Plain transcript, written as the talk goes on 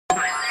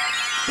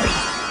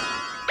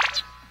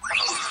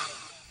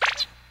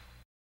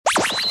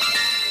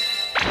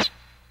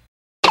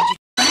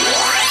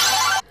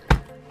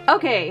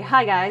Okay,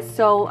 hi guys.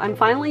 So I'm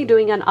finally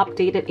doing an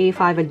updated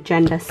A5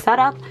 agenda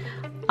setup.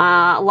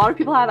 A lot of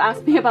people have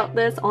asked me about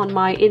this on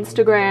my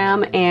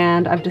Instagram,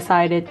 and I've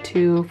decided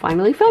to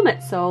finally film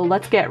it. So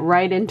let's get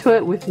right into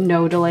it with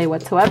no delay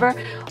whatsoever.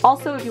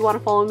 Also, if you want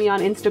to follow me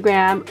on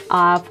Instagram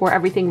for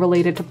everything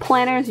related to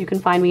planners, you can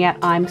find me at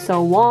I'm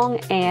So Wong.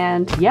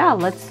 And yeah,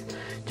 let's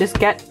just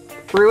get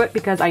through it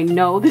because I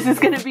know this is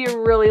going to be a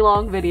really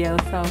long video.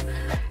 So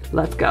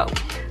let's go.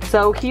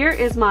 So here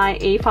is my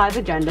A5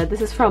 agenda. This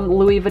is from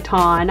Louis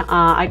Vuitton.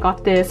 I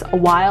got this a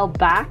while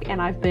back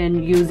and I've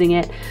been using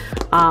it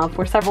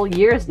for several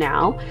years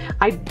now.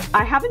 I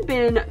haven't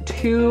been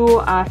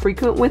too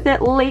frequent with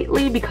it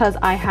lately because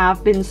I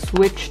have been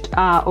switched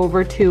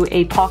over to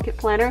a pocket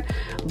planner,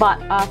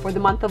 but for the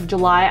month of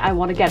July I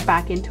want to get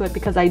back into it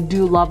because I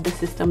do love the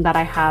system that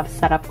I have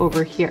set up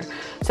over here.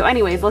 So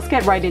anyways, let's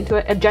get right into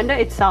it. Agenda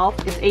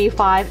itself is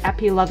A5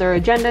 Epi leather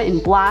agenda in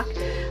black.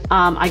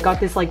 I got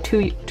this like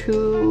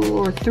two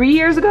or 3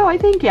 years ago, I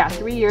think. Yeah,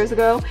 3 years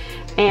ago.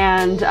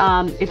 And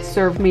it's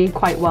served me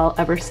quite well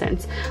ever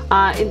since.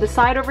 In the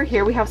side over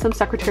here, we have some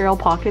secretarial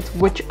pockets,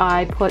 which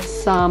I put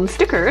some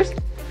stickers.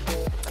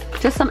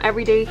 Just some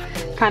everyday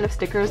kind of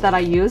stickers that I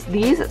use.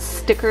 These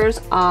stickers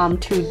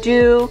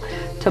to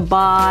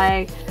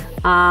buy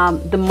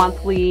the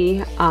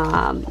monthly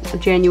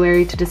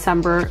January to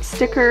December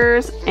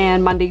stickers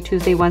and Monday,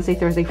 Tuesday, Wednesday,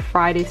 Thursday,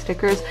 Friday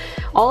stickers.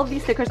 All of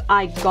these stickers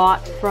I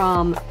got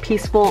from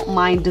Peaceful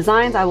Mind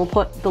Designs. I will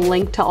put the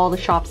link to all the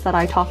shops that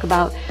I talk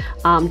about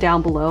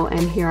down below.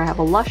 And here I have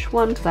a Lush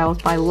one because I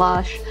always buy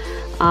Lush.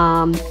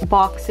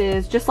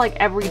 Boxes, just like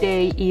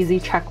everyday easy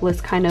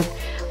checklist kind of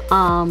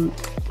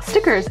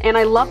stickers. And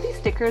I love these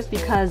stickers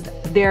because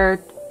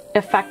they're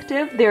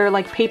effective. They're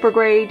like paper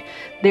grade,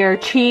 they're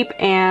cheap,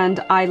 and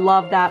I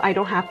love that I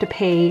don't have to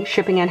pay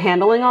shipping and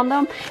handling on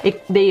them.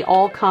 They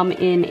all come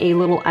in a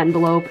little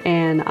envelope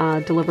and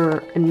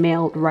deliver and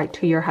mailed right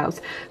to your house.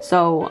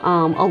 So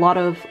a lot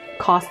of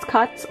cost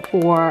cuts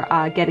for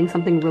getting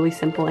something really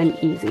simple and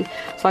easy.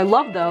 So I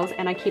love those,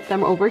 and I keep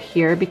them over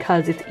here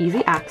because it's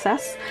easy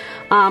access.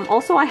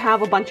 Also, I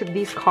have a bunch of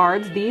these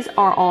cards. These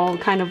are all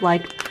kind of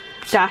like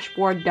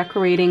dashboard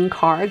decorating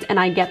cards, and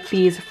I get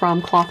these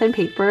from Cloth and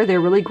Paper.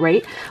 They're really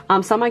great.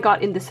 Some I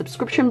got in the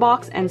subscription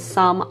box, and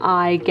some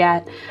I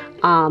get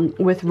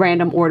with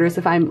random orders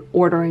if I'm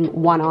ordering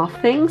one-off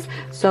things.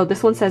 So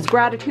this one says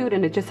gratitude,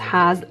 and it just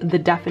has the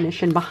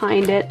definition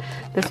behind it.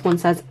 This one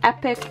says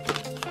epic,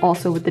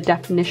 also with the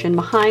definition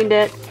behind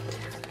it.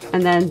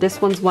 And then this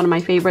one's one of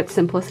my favorites,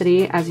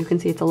 simplicity. As you can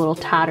see, it's a little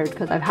tattered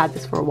because I've had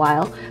this for a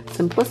while.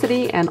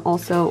 Simplicity, and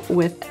also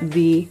with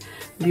the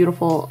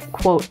beautiful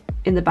quote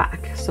in the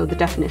back, so the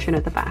definition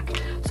at the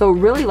back. So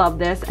really love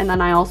this. And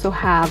then I also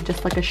have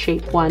just like a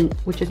shape one,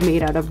 which is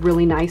made out of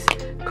really nice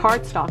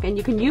cardstock, and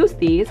you can use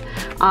these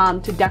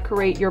to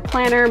decorate your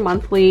planner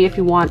monthly if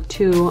you want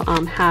to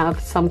have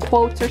some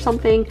quotes or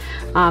something.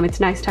 It's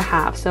nice to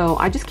have, so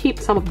I just keep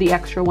some of the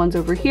extra ones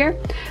over here.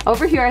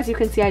 Over here, as you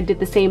can see, I did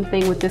the same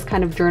thing with this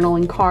kind of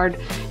journaling card,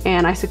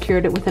 and I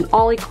secured it with an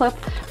ollie clip.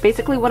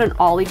 Basically what an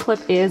ollie clip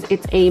is,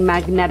 it's a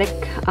magnetic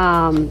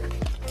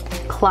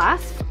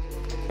clasp,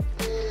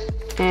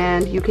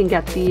 and you can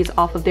get these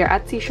off of their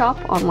Etsy shop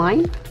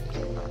online.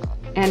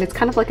 And it's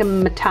kind of like a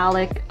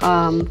metallic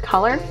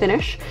color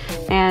finish,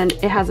 and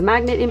it has a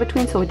magnet in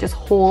between, so it just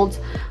holds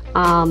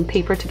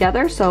paper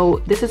together.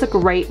 So this is a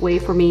great way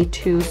for me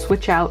to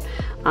switch out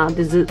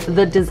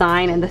the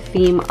design and the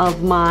theme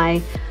of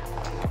my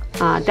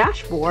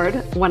dashboard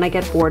when I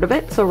get bored of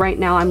it. So right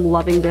now I'm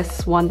loving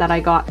this one that I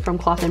got from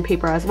Cloth and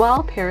Paper as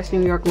well. Paris,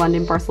 New York,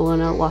 London,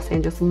 Barcelona, Los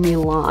Angeles,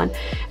 Milan.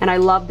 And I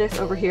love this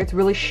over here. It's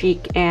really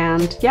chic,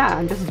 and yeah,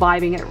 I'm just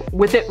vibing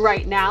with it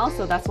right now.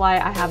 So that's why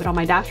I have it on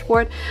my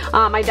dashboard.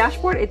 My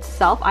dashboard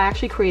itself, I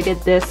actually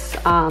created this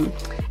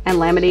and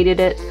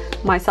laminated it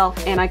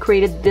myself, and I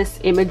created this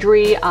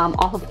imagery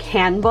off of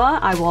Canva.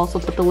 I will also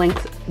put the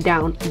links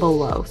down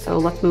below. So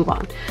let's move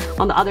on.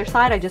 On the other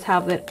side, I just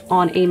have it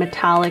on a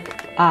metallic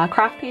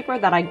craft paper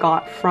that I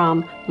got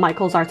from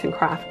Michael's Arts and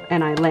Craft,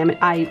 and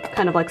I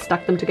kind of like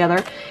stuck them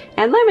together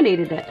and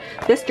laminated it.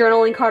 This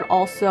journaling card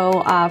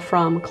also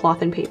from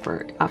Cloth and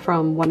Paper,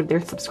 from one of their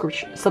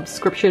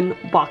subscription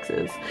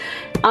boxes.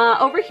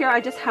 Over here,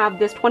 I just have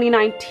this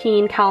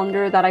 2019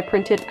 calendar that I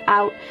printed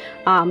out.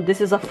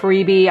 This is a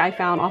freebie I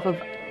found off of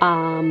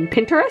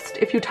Pinterest.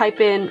 If you type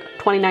in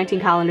 2019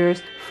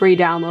 calendars, free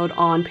download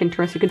on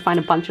Pinterest, you can find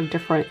a bunch of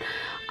different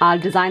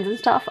designs and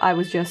stuff. I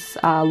was just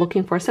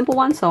looking for a simple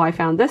one, so I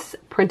found this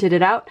printed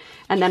it out,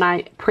 and then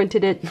I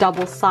printed it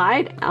double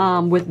side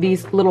with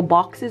these little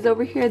boxes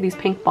over here, these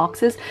pink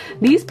boxes.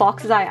 These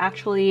boxes I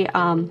actually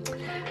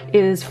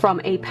is from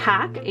a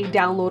pack, a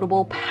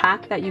downloadable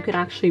pack that you can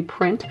actually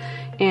print.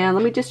 And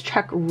let me just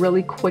check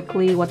really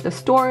quickly what the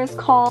store is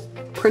called.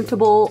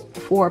 Printable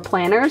For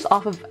Planners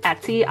off of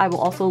Etsy. I will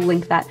also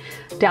link that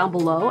down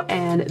below.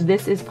 And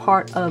this is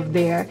part of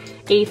their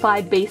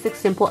A5 Basic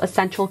Simple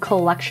Essential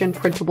Collection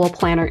Printable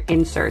Planner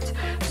Inserts.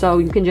 So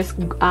you can just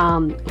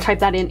type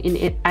that in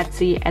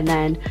Etsy, and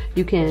then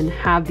you can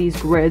have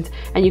these grids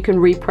and you can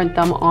reprint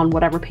them on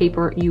whatever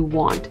paper you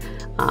want.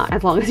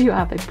 As long as you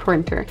have a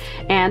printer.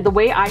 And the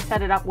way I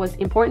set it up was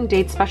important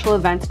dates, special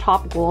events,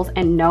 top goals,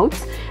 and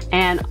notes.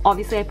 And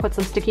obviously I put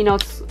some sticky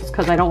notes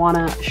because I don't want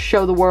to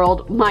show the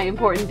world my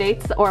important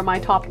dates or my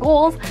top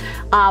goals,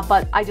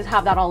 but I just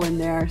have that all in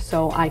there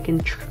so I can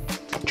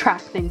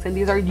track things, and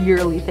these are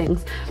yearly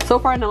things. So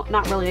far,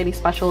 not really any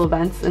special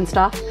events and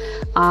stuff,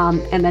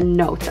 and then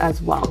notes as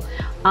well.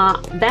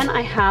 Then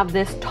I have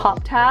this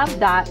top tab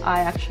that I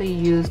actually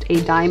used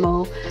a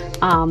Dymo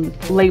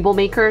label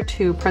maker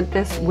to print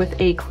this with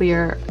a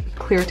clear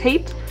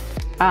tape.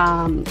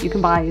 You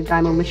can buy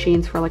Dymo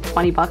machines for like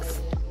 20 bucks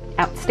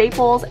at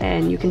Staples,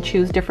 and you can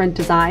choose different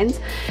designs.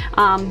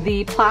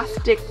 The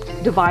plastic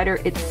divider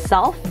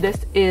itself,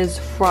 this is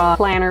from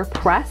Planner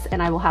Press,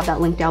 and I will have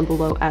that link down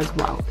below as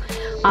well.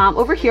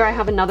 Over here I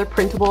have another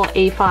printable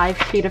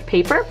A5 sheet of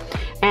paper,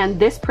 and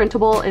this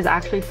printable is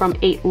actually from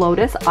 8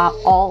 Lotus,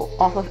 all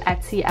off of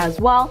Etsy as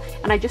well,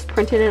 and I just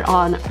printed it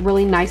on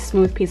really nice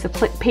smooth piece of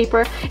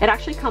paper. It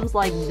actually comes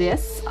like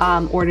this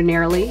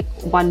ordinarily,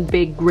 one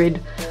big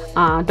grid,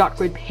 dot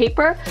grid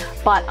paper,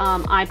 but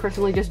I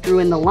personally just drew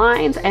in the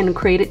lines and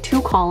created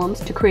 2 columns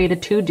to create a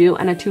to do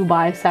and a to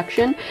buy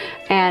section.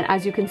 And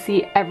as you can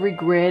see, every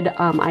grid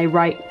I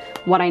write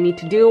what I need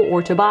to do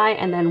or to buy,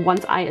 and then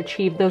once I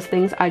achieve those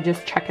things I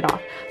just check it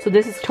off. So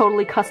this is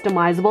totally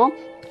customizable,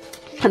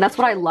 and that's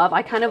what I love.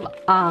 I kind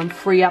of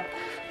free up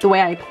the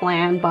way I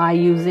plan by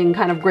using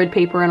kind of grid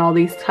paper and all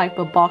these type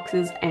of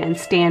boxes and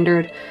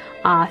standard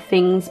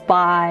things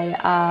by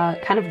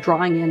kind of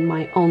drawing in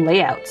my own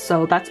layout.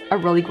 So that's a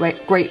really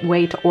great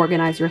way to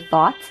organize your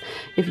thoughts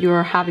if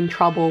you're having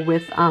trouble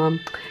with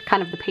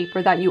kind of the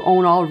paper that you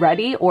own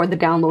already, or the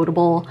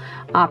downloadable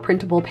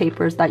printable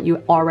papers that you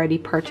already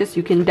purchased.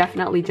 You can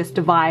definitely just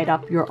divide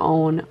up your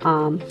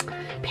own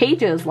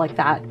pages like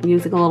that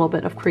using a little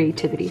bit of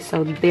creativity.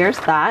 So there's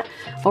that.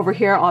 Over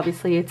here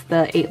obviously it's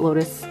the 8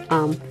 Lotus,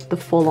 the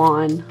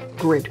full-on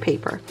grid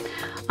paper.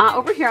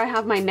 Over here I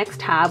have my next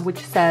tab which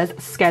says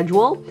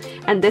schedule,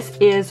 and this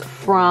is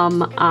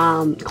from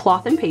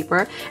Cloth and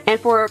Paper. And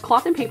for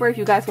Cloth and Paper, if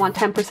you guys want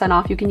 10%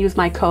 off, you can use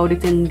my code.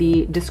 It's in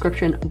the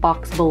description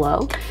box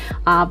below.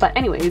 But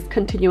anyways,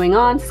 continuing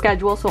on,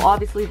 schedule. So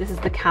obviously this is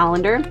the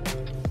calendar.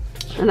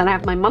 And then I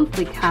have my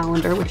monthly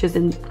calendar, which is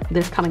in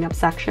this coming up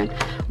section,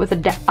 with a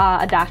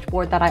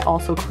dashboard that I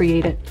also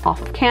created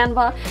off of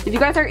Canva. If you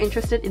guys are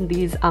interested in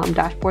these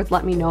dashboards,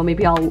 let me know.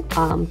 Maybe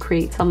I'll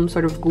create some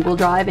sort of Google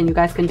Drive and you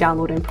guys can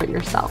download and print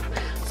yourself.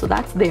 So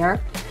that's there.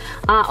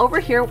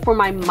 Over here for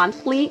my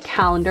monthly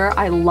calendar,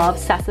 I love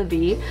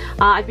Sesavi.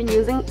 I've been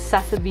using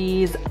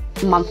Sesavi's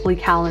monthly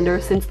calendar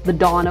since the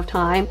dawn of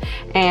time,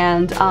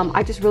 and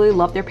I just really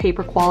love their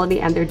paper quality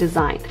and their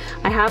design.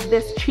 I have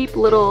this cheap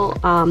little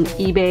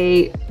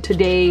eBay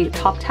Today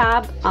top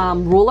tab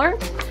ruler,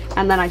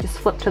 and then I just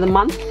flip to the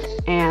month,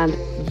 and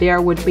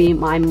there would be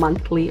my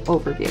monthly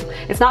overview.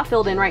 It's not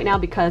filled in right now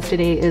because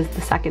today is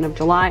the 2nd of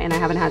July and I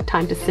haven't had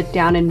time to sit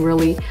down and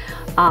really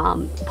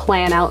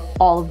plan out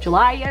all of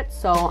July yet,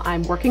 so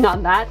I'm working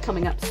on that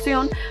coming up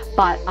soon.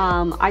 But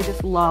I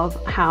just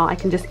love how I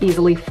can just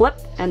easily flip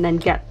and then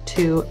get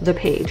to the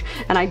page.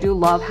 And I do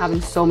love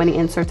having so many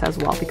inserts as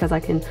well, because I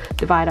can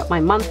divide up my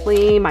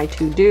monthly, my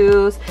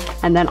to-dos,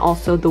 and then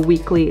also the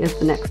weekly is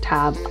the next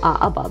tab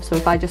above. So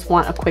if I just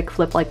want a quick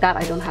flip like that,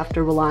 I don't have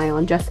to rely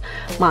on just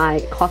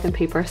my Cloth and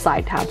Paper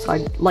side tab. So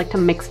I like to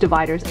mix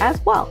dividers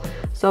as well.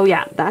 So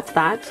yeah, that's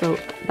that. So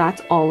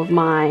that's all of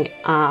my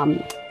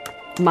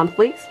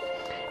monthlies.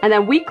 And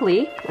then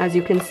weekly, as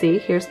you can see,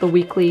 here's the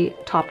weekly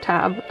top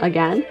tab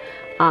again.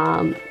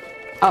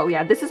 Oh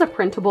yeah, this is a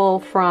printable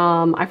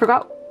from, I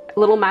forgot,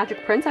 Little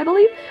Magic Prints, I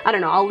believe. I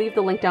don't know, I'll leave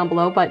the link down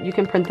below, but you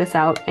can print this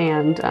out.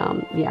 And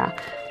yeah,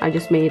 I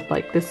just made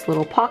like this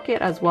little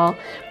pocket as well.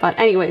 But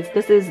anyways,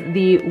 this is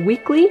the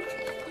weekly,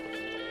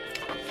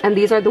 and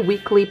these are the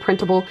weekly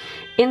printable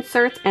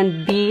inserts,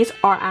 and these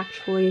are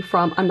actually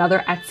from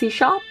another Etsy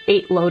shop,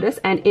 8 Lotus,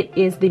 and it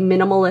is the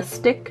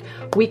Minimalistic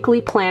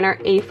Weekly Planner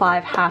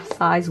A5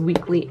 half-size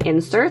weekly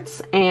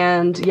inserts.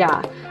 And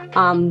yeah,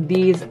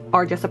 these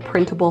are just a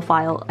printable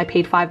file. I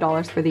paid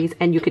 $5 for these,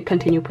 and you could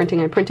continue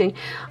printing and printing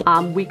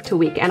week to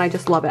week, and I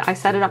just love it. I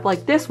set it up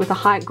like this with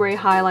a gray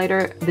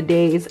highlighter, the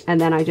days, and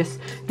then I just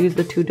use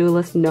the to-do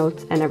list,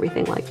 notes, and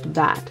everything like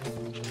that.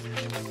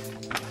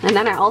 And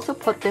then I also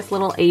put this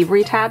little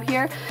Avery tab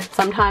here,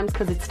 sometimes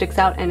because it sticks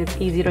out and it's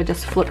easy to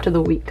just flip to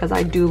the week, because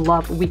I do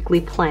love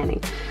weekly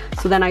planning.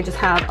 So then I just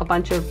have a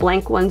bunch of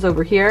blank ones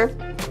over here.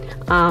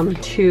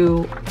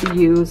 to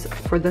use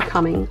for the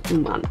coming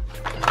month.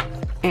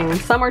 And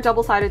some are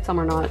double-sided, some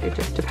are not. It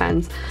just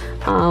depends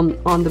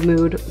on the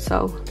mood.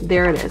 So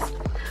there it is.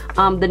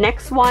 The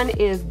next one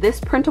is this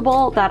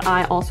printable that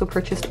I also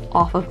purchased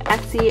off of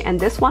Etsy, and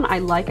this one I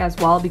like as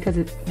well because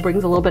it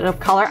brings a little bit of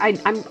color.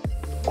 I'm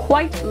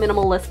quite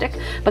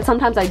minimalistic, but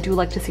sometimes I do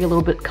like to see a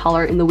little bit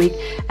color in the week,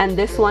 and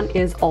this one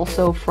is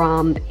also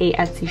from a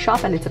Etsy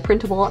shop, and it's a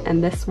printable,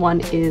 and this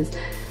one is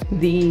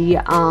the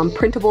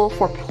Printable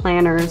For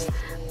Planners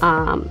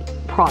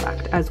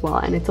product as well,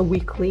 and it's a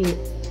weekly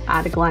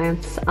at a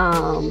glance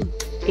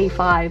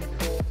A5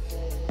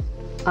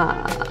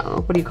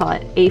 what do you call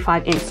it,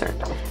 A5 insert.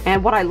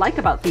 And what I like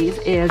about these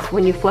is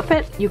when you flip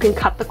it, you can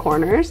cut the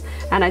corners,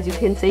 and as you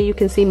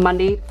can see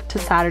Monday to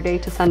Saturday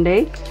to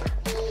Sunday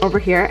over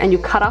here, and you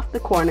cut off the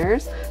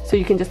corners so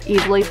you can just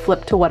easily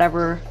flip to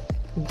whatever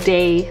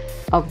day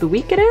of the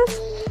week it is.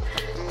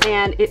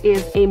 And it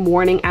is a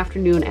morning,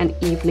 afternoon, and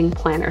evening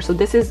planner. So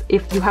this is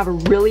if you have a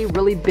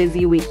really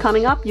busy week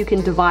coming up, you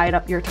can divide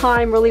up your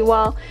time really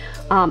well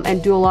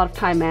and do a lot of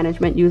time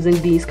management using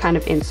these kind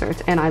of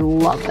inserts, and I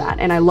love that.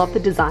 And I love the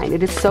design.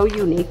 It is so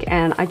unique,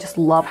 and I just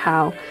love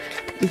how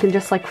you can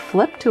just like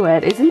flip to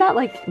it. Isn't that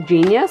like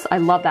genius? I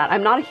love that.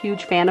 I'm not a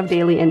huge fan of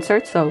daily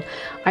inserts, so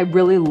I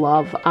really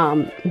love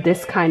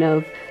this kind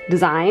of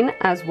design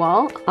as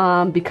well,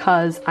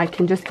 because I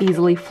can just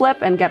easily flip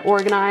and get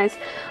organized.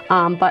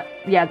 But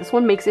yeah, this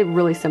one makes it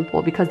really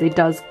simple because it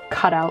does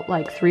cut out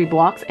like 3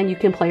 blocks, and you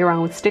can play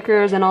around with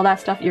stickers and all that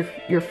stuff.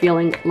 You're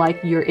feeling like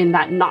you're in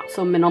that not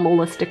so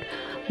minimalistic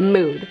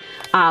mood,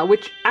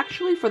 which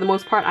actually for the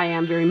most part I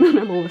am very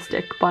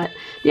minimalistic, but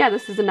yeah,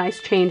 this is a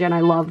nice change and I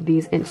love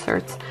these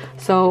inserts.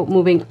 So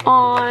moving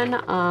on,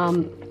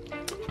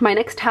 my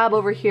next tab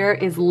over here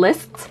is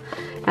lists,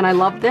 and I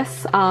love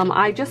this.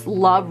 I just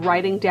love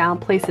writing down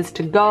places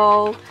to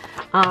go,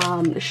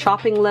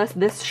 shopping list.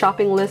 This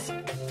shopping list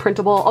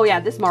printable, oh yeah,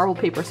 this marble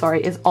paper,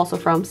 sorry, is also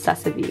from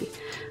Sesame.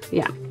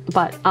 Yeah,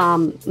 but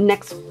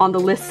next on the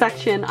list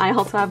section, I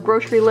also have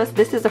grocery list.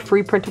 This is a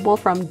free printable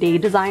from Day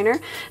Designer,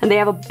 and they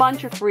have a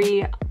bunch of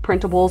free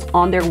printables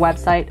on their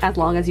website as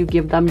long as you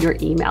give them your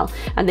email,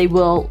 and they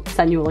will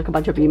send you like a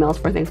bunch of emails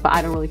for things, but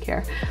I don't really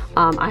care.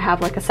 I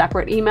have like a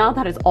separate email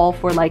that is all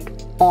for like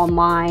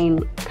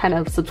online kind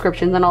of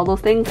subscriptions and all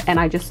those things, and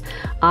I just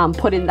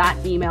put in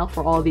that email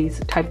for all these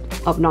type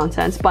of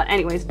nonsense. But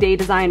anyways, Day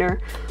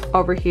Designer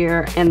over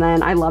here, and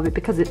then I love it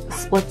because it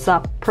splits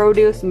up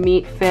produce,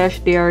 meat, fish,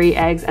 dairy,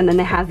 eggs, and then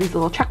it has these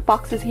little check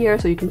boxes here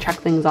so you can check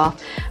things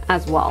off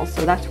as well,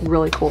 so that's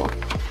really cool.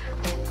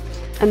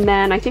 And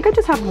then I think I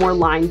just have more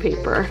line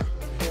paper.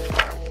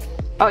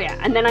 Oh yeah,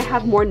 and then I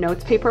have more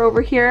notes paper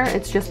over here.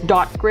 It's just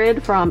dot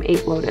grid from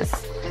 8 Lotus.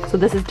 So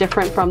this is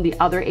different from the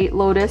other 8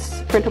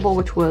 Lotus printable,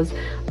 which was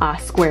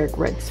square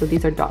grid. So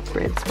these are dot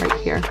grids right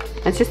here.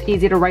 And it's just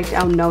easy to write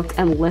down notes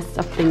and lists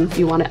of things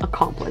you want to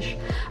accomplish.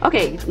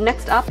 Okay,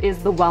 next up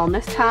is the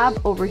wellness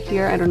tab over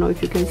here. I don't know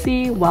if you can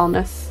see,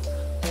 wellness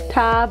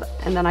tab,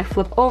 and then I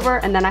flip over,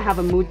 and then I have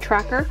a mood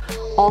tracker,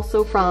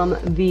 also from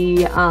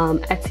the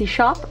Etsy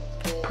shop,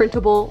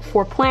 Printable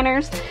For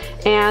Planners.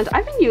 And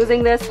I've been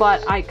using this,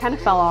 but I kind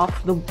of fell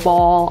off the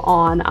ball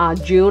on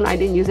June. I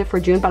didn't use it for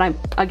June, but I'm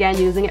again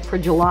using it for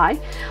July.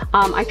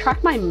 I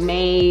tracked my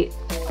May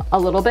a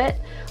little bit,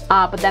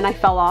 but then I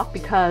fell off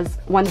because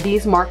when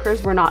these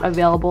markers were not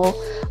available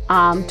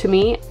to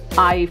me,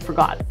 I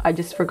forgot. I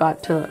just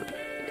forgot to,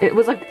 it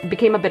was like,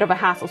 became a bit of a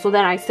hassle. So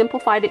then I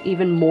simplified it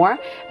even more,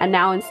 and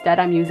now instead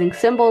I'm using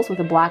symbols with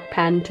a black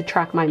pen to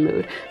track my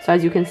mood. So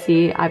as you can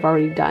see, I've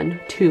already done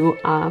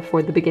 2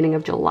 for the beginning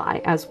of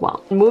July as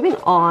well. Moving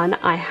on,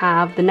 I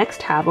have the next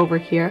tab over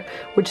here,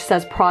 which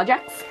says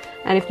projects.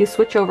 And if you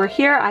switch over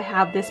here, I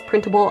have this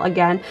printable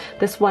again.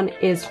 This one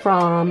is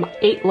from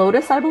 8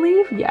 Lotus, I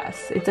believe.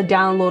 Yes, it's a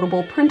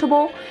downloadable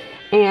printable.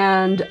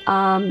 And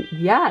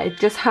yeah, it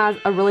just has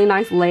a really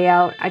nice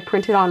layout. I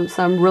printed on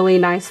some really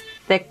nice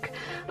thick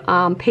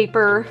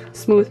paper,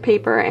 smooth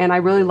paper, and I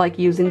really like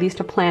using these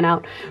to plan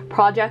out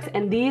projects.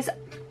 And these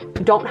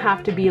don't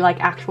have to be like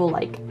actual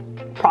like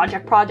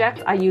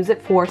projects. I use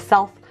it for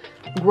self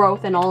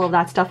growth and all of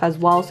that stuff as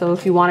well. So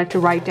if you wanted to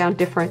write down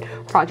different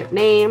project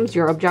names,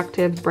 your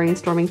objectives,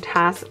 brainstorming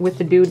tasks with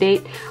the due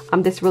date,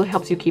 this really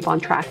helps you keep on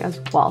track as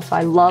well. So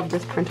I love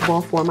this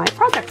printable for my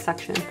project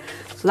section.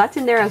 So that's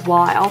in there as well.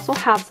 I also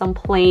have some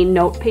plain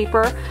note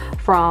paper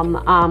from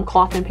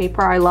Cloth and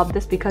Paper. I love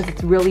this because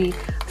it's really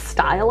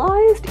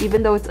stylized.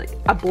 Even though it's like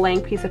a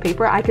blank piece of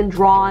paper, I can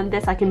draw on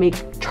this, I can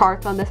make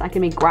charts on this, I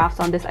can make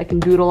graphs on this, I can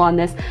doodle on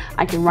this,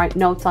 I can write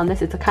notes on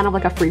this. It's a kind of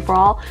like a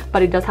free-for-all,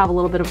 but it does have a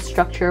little bit of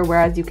structure,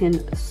 whereas you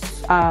can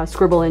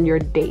scribble in your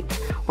date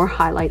or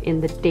highlight in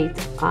the date,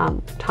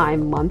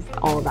 time, month,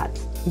 all of that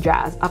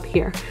jazz up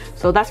here.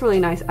 So that's really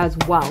nice as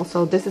well.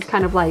 So this is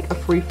kind of like a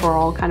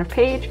free-for-all kind of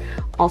page,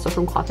 also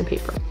from Cloth and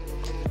Paper.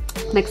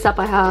 Next up,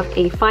 I have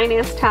a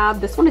finance tab.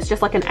 This one is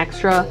just like an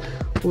extra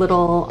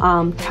little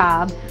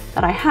tab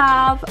that I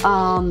have.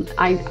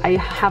 I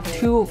have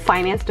two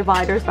finance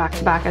dividers back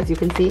to back, as you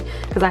can see,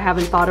 because I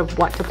haven't thought of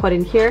what to put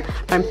in here,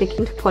 but I'm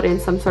thinking to put in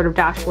some sort of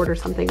dashboard or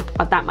something,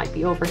 but that might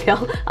be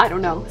overkill. I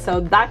don't know. So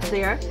that's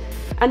there.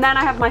 And then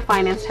I have my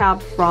finance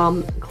tab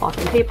from Cloth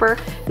and Paper.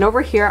 And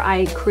over here,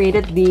 I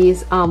created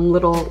these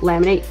little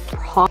laminate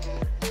props.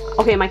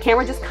 Okay, my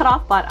camera just cut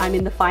off, but I'm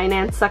in the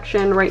finance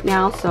section right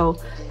now. So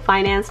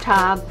finance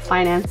tab,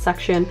 finance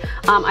section.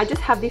 I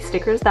just have these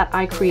stickers that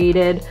I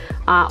created.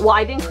 Well,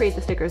 I didn't create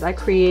the stickers. I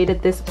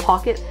created this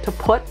pocket to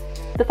put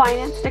the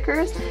finance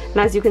stickers. And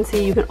as you can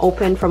see, you can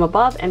open from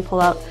above and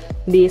pull out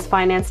these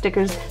finance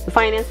stickers. The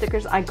finance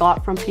stickers I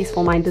got from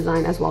Peaceful Mind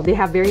Design as well. They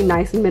have very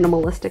nice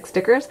minimalistic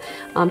stickers,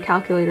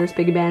 calculators,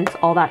 piggy banks,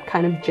 all that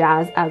kind of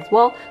jazz as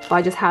well. So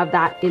I just have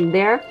that in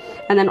there.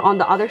 And then on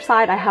the other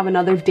side, I have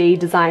another Day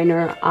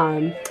Designer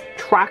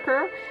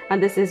tracker,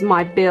 and this is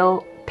my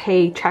bill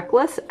pay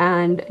checklist,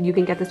 and you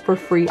can get this for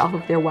free off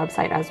of their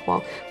website as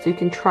well. So you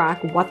can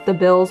track what the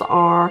bills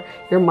are,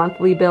 your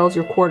monthly bills,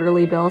 your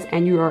quarterly bills,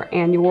 and your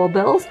annual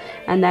bills,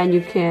 and then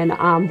you can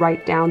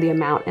write down the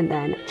amount and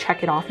then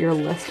check it off your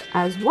list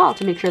as well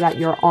to make sure that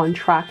you're on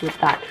track with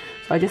that.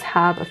 So I just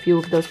have a few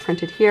of those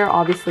printed here.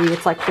 Obviously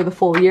it's like for the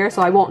full year,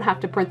 so I won't have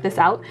to print this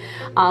out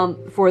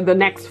for the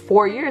next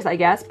 4 years, I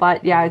guess.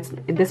 But yeah,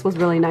 this was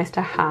really nice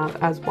to have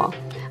as well.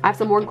 I have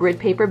some more grid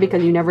paper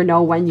because you never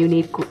know when you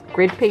need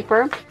grid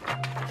paper.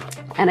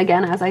 And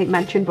again, as I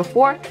mentioned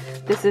before,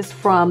 this is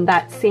from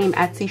that same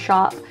Etsy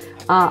shop,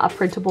 a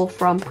printable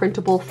from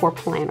Printable For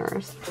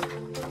Planners.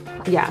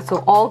 Yeah, so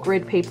all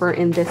grid paper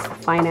in this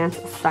finance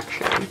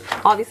section.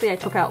 Obviously I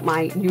took out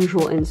my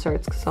usual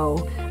inserts,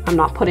 so I'm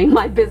not putting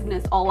my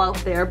business all out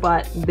there,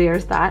 but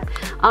there's that.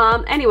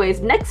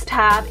 Anyways, next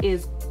tab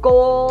is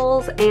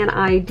goals and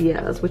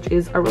ideas, which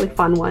is a really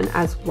fun one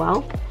as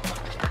well.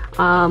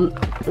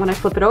 When I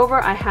flip it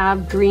over, I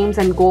have dreams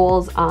and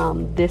goals.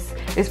 This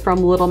is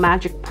from Little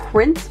Magic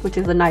Prints, which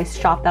is a nice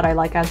shop that I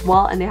like as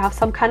well, and they have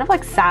some kind of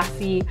like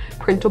sassy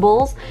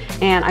printables,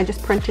 and I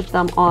just printed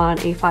them on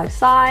A5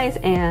 size.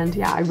 And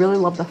yeah, I really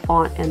love the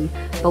font and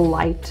the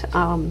light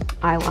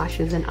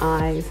eyelashes and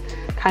eyes,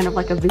 kind of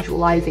like a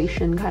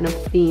visualization kind of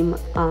theme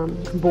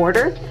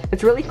border.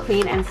 It's really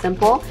clean and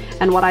simple,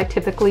 and what I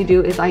typically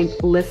do is I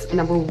list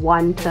number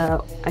 1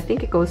 to, I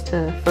think it goes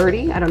to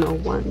 30, I don't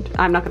know,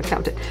 I'm not gonna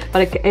count it,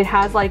 but it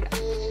has like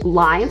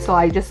lines, so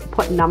I just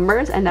put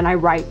numbers and then I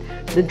write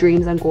the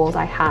dreams and goals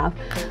I have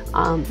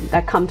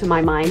that come to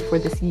my mind for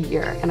this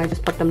year, and I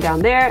just put them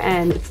down there.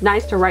 And it's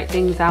nice to write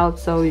things out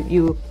so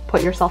you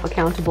put yourself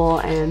accountable,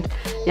 and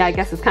yeah, I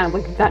guess it's kind of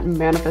like that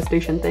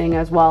manifestation thing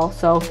as well.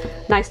 So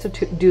nice to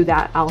do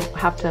that. I'll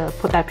have to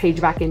put that page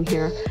back in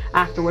here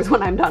afterwards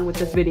when I'm done with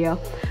this video.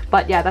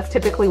 But yeah, that's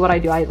typically what I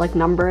do. I like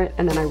number it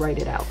and then I write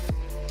it out.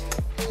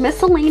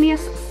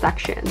 Miscellaneous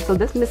section. So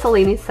this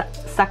miscellaneous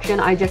section,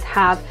 I just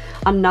have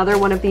another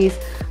one of these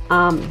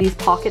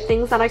pocket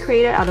things that I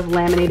created out of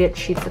laminated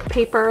sheets of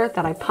paper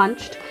that I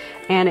punched,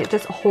 and it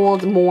just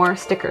holds more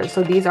stickers.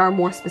 So these are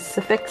more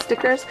specific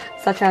stickers,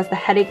 such as the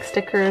headache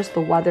stickers,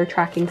 the weather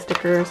tracking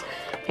stickers,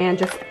 and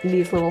just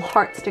these little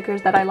heart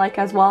stickers that I like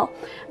as well.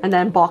 And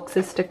then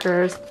boxes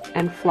stickers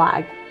and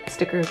flag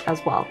stickers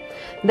as well.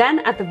 Then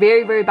at the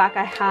very, very back,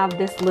 I have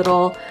this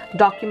little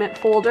document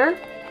folder.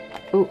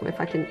 Ooh, if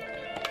I can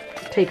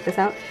take this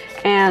out.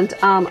 And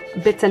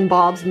Bits and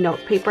Bob's note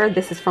paper.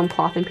 This is from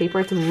Cloth and Paper.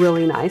 It's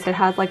really nice. It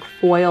has like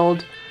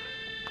foiled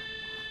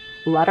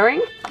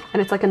lettering,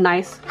 and it's like a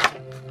nice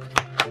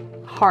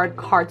hard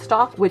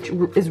cardstock, which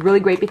is really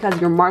great because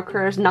your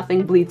markers,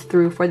 nothing bleeds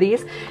through for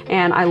these.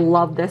 And I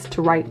love this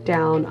to write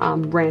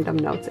down random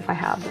notes if I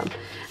have them.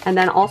 And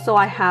then also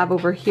I have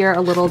over here a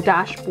little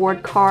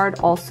dashboard card,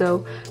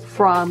 also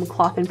from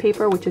Cloth and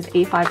Paper, which is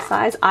A5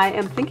 size. I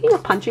am thinking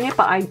of punching it,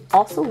 but I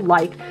also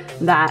like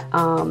that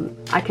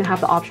I can have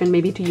the option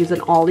maybe to use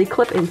an ollie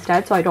clip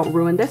instead, so I don't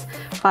ruin this.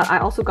 But I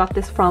also got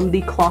this from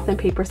the Cloth and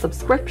Paper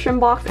subscription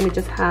box, and it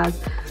just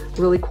has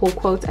really cool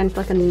quotes, and it's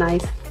like a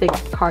nice thick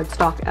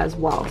cardstock as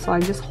well. So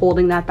I'm just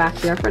holding that back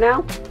there for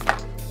now.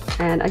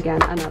 And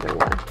again, another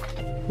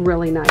one,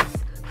 really nice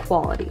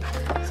quality.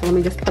 So let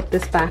me just put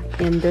this back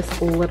in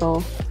this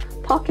little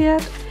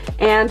pocket.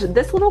 And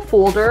this little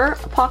folder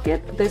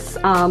pocket, this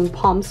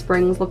Palm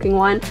Springs looking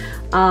one,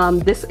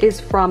 this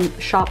is from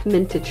Shop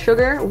Minted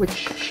Sugar, which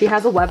she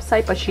has a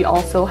website, but she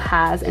also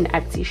has an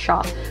Etsy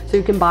shop, so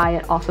you can buy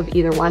it off of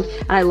either one.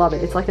 And I love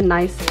it. It's like a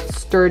nice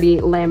sturdy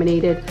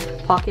laminated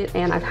pocket,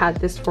 and I've had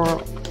this for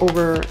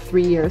over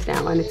 3 years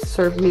now, and it's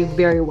served me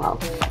very well.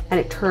 And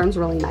it turns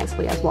really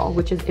nicely as well,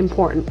 which is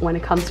important when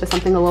it comes to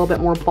something a little bit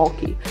more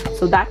bulky.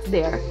 So that's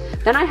there.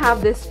 Then I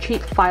have this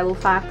cheap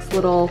Filofax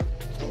little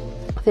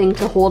thing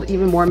to hold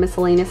even more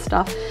miscellaneous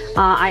stuff.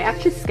 I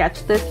actually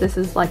sketched this. This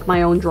is like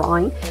my own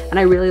drawing, and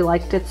I really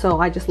liked it,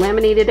 so I just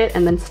laminated it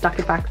and then stuck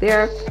it back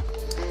there.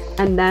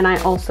 And then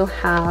I also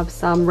have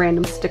some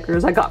random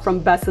stickers I got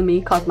from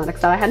Besame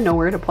Cosmetics that I had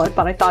nowhere to put,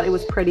 but I thought it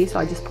was pretty, so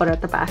I just put it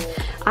at the back.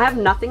 I have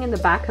nothing in the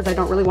back because I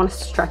don't really want to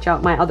stretch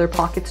out my other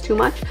pockets too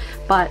much.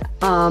 But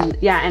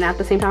yeah, and at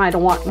the same time, I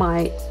don't want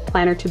my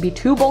planner to be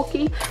too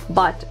bulky,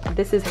 but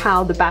this is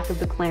how the back of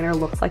the planner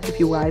looks like if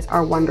you guys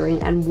are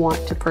wondering and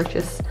want to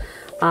purchase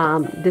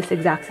this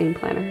exact same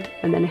planner.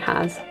 And then it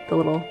has the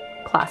little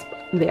clasp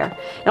there.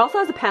 It also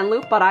has a pen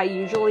loop, but I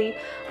usually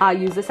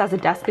use this as a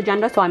desk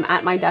agenda, so I'm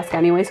at my desk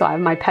anyway, so I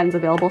have my pens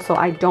available, so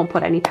I don't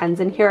put any pens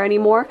in here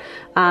anymore.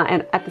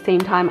 And at the same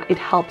time, it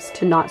helps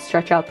to not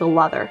stretch out the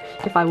leather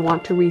if I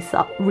want to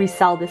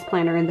resell this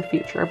planner in the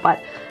future.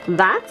 But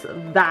that's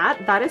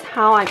that is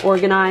how I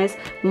organize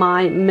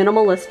my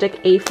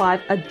minimalistic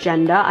A5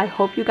 agenda. I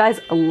hope you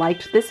guys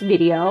liked this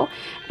video,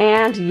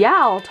 and yeah,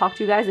 I'll talk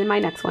to you guys in my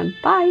next one.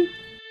 Bye.